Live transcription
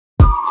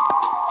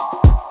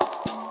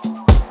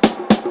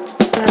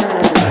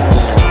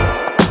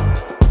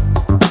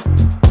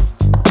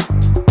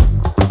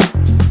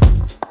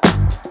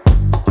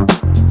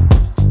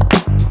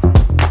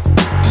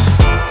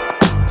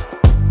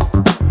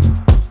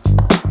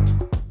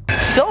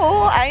So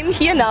I'm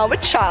here now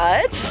with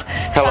Charles.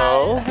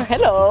 Hello.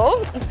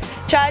 Hello.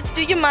 Charles,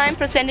 do you mind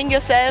presenting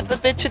yourself a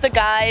bit to the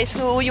guys,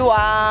 who you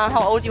are,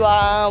 how old you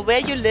are,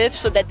 where you live,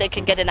 so that they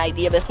can get an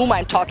idea with whom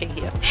I'm talking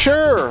here?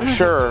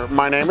 Sure.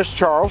 My name is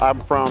Charles. I'm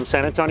from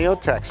San Antonio,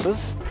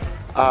 Texas.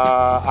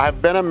 I've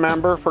been a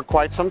member for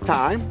quite some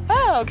time.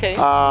 Oh, okay.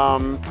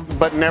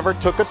 But never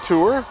took a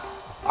tour.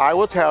 I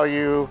will tell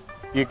you,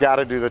 you got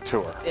to do the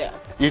tour. Yeah.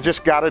 You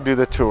just got to do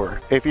the tour.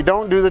 If you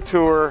don't do the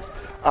tour,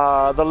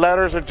 the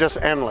letters are just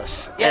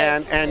endless,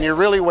 yes, and you're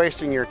really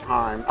wasting your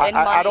time. And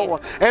I don't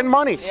want, and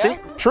money. Yeah. See,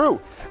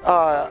 true.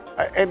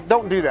 And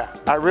don't do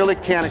that. I really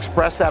can't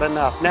express that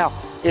enough. Now,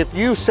 if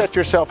you set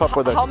yourself up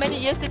with a, How many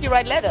years did you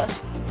write letters?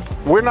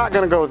 we're not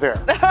going to go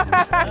there.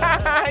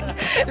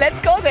 Let's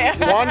go there.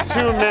 One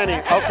too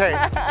many. Okay,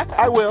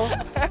 I will.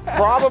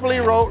 Probably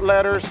wrote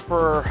letters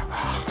for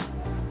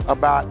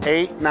about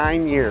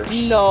 8-9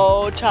 years.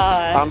 No,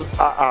 Charles.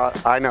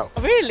 I know.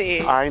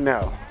 Really? I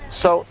know.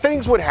 So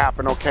things would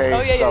happen, okay?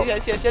 Oh yeah, so,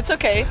 yes, it's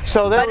okay.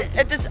 So but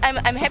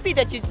I'm happy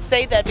that you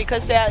say that,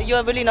 because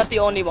you're really not the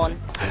only one.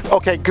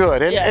 okay,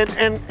 good. And,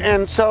 Yeah.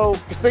 and so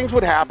things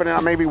would happen, and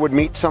I maybe would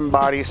meet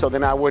somebody, so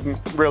then I wouldn't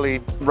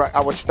really,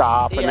 I would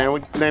stop, and Yeah.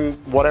 then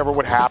whatever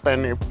would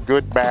happen,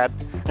 good, bad,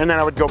 and then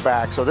I would go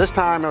back. So this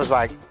time it was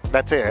like,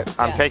 that's it.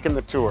 I'm Yeah. taking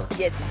the tour.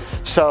 Yes.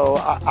 So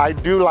I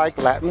do like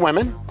Latin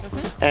women,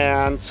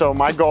 and so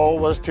my goal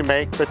was to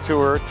make the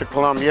tour to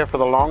Colombia for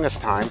the longest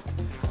time.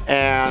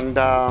 And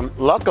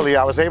luckily,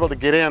 I was able to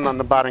get in on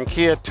the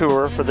Barranquilla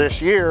tour for this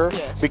year,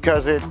 Yes.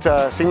 because it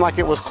seemed like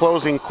it was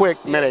closing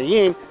quick.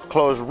 Medellin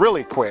closed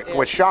really quick, Yes.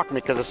 which shocked me,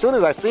 because as soon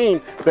as I seen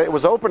that it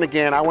was open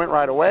again, I went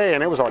right away,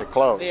 and it was already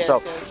closed. Yes,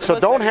 so, yes. It so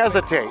was don't very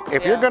hesitate.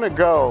 If you're Yeah. gonna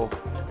go,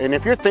 and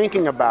if you're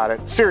thinking about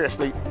it,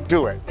 seriously,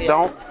 do it.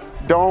 Yeah.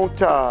 Don't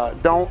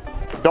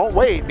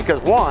wait, because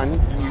one,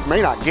 you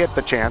may not get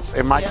the chance.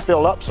 It might Yeah.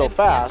 fill up so Yes,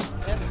 fast,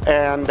 yes.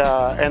 and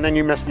then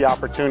you miss the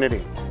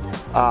opportunity.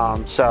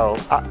 So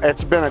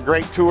it's been a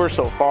great tour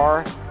so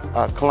far.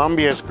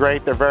 Colombia is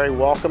great. They're very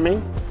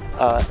welcoming.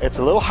 It's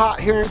a little hot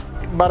here in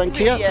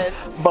Barranquilla, Yes.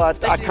 but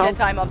Especially that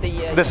time of the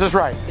year. This is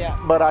right. Yeah.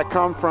 But I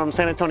come from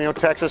San Antonio,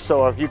 Texas,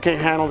 so if you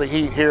can't handle the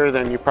heat here,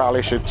 then you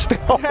probably should stay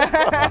home.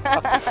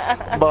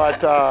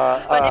 But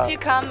if you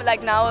come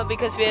like now,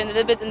 because we're a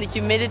little bit in the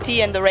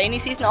humidity and the rainy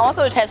season,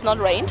 although it has not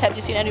rained. Have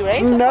you seen any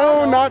rain so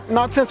no, far?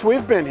 not since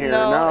we've been here.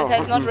 No, it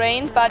has not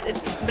rained, but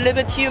it's a little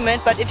bit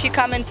humid. But if you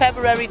come in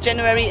February,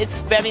 January,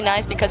 it's very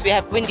nice, because we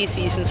have windy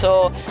season.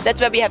 So that's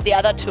where we have the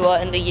other tour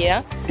in the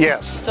year.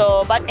 Yes.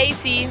 So, but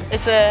AC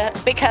is a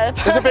big help.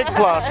 It's a big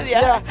plus.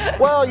 Yeah.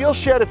 Well, you'll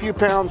shed a few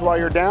pounds while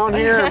you're down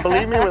here, and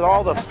believe me, with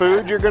all the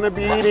food you're going to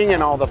be eating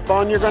and all the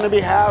fun you're going to be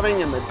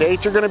having and the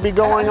dates you're going to be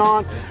going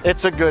on,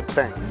 it's a good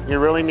thing. You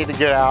really need to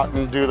get out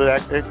and do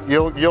that.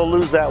 You'll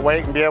lose that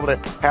weight and be able to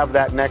have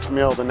that next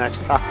meal the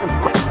next time.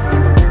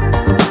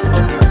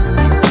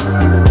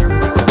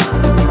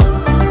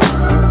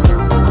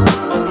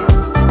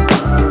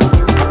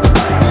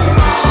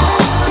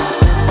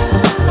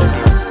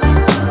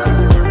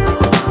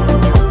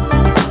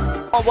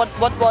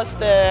 What was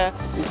the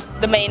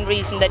main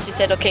reason that you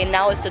said, okay,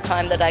 now is the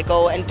time that I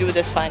go and do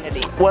this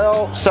finally?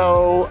 Well,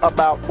 so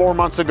about 4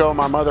 months ago,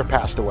 my mother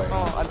passed away.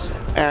 Oh, I'm sorry.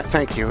 And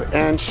thank you.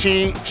 And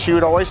she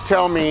would always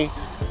tell me,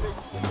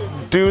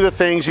 do the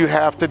things you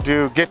have to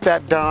do, get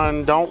that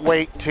done, don't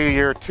wait till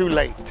you're too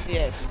late.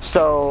 Yes.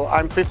 So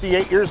I'm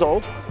 58 years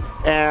old,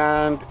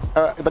 and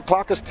the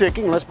clock is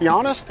ticking, let's be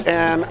honest,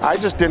 and I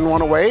just didn't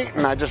want to wait,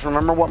 and I just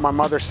remember what my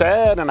mother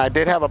said, and I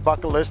did have a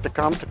bucket list to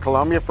come to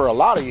Colombia for a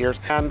lot of years,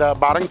 and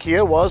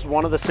Barranquilla was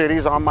one of the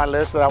cities on my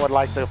list that I would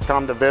like to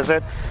come to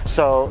visit.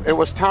 So it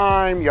was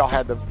time, y'all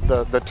had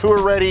the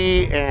tour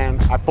ready, and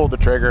I pulled the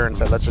trigger and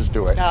said, let's just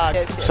do it.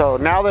 Yes. So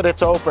now that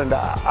it's opened,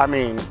 I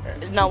mean,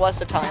 Now was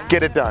the time.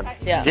 get it done.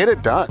 Yeah. Get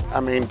it done. I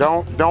mean,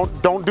 don't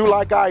do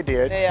like I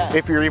did. Yeah.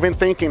 If you're even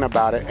thinking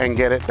about it, and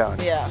get it done.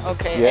 Yeah,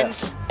 okay.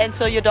 Yes. And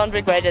so you don't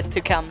regret it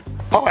to come?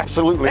 Oh,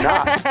 absolutely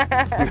not.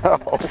 No,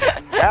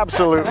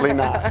 absolutely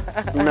not.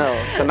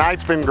 No,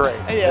 tonight's been great.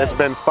 Yes. It's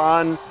been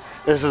fun.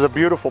 This is a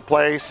beautiful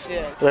place.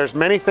 Yes. There's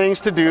many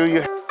things to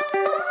do.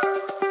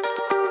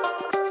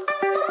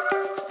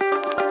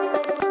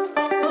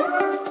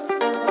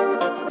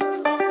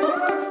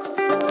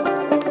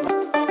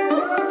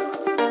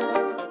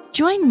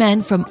 Join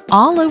men from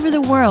all over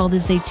the world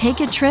as they take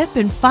a trip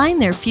and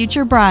find their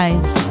future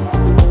brides.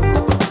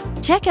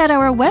 Check out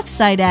our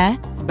website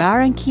at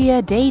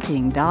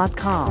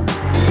BarranquillaDating.com.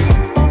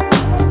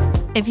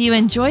 If you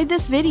enjoyed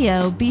this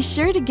video, be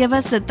sure to give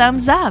us a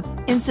thumbs up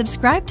and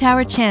subscribe to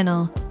our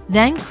channel.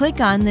 Then click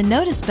on the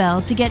notice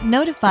bell to get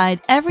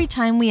notified every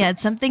time we add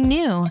something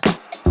new.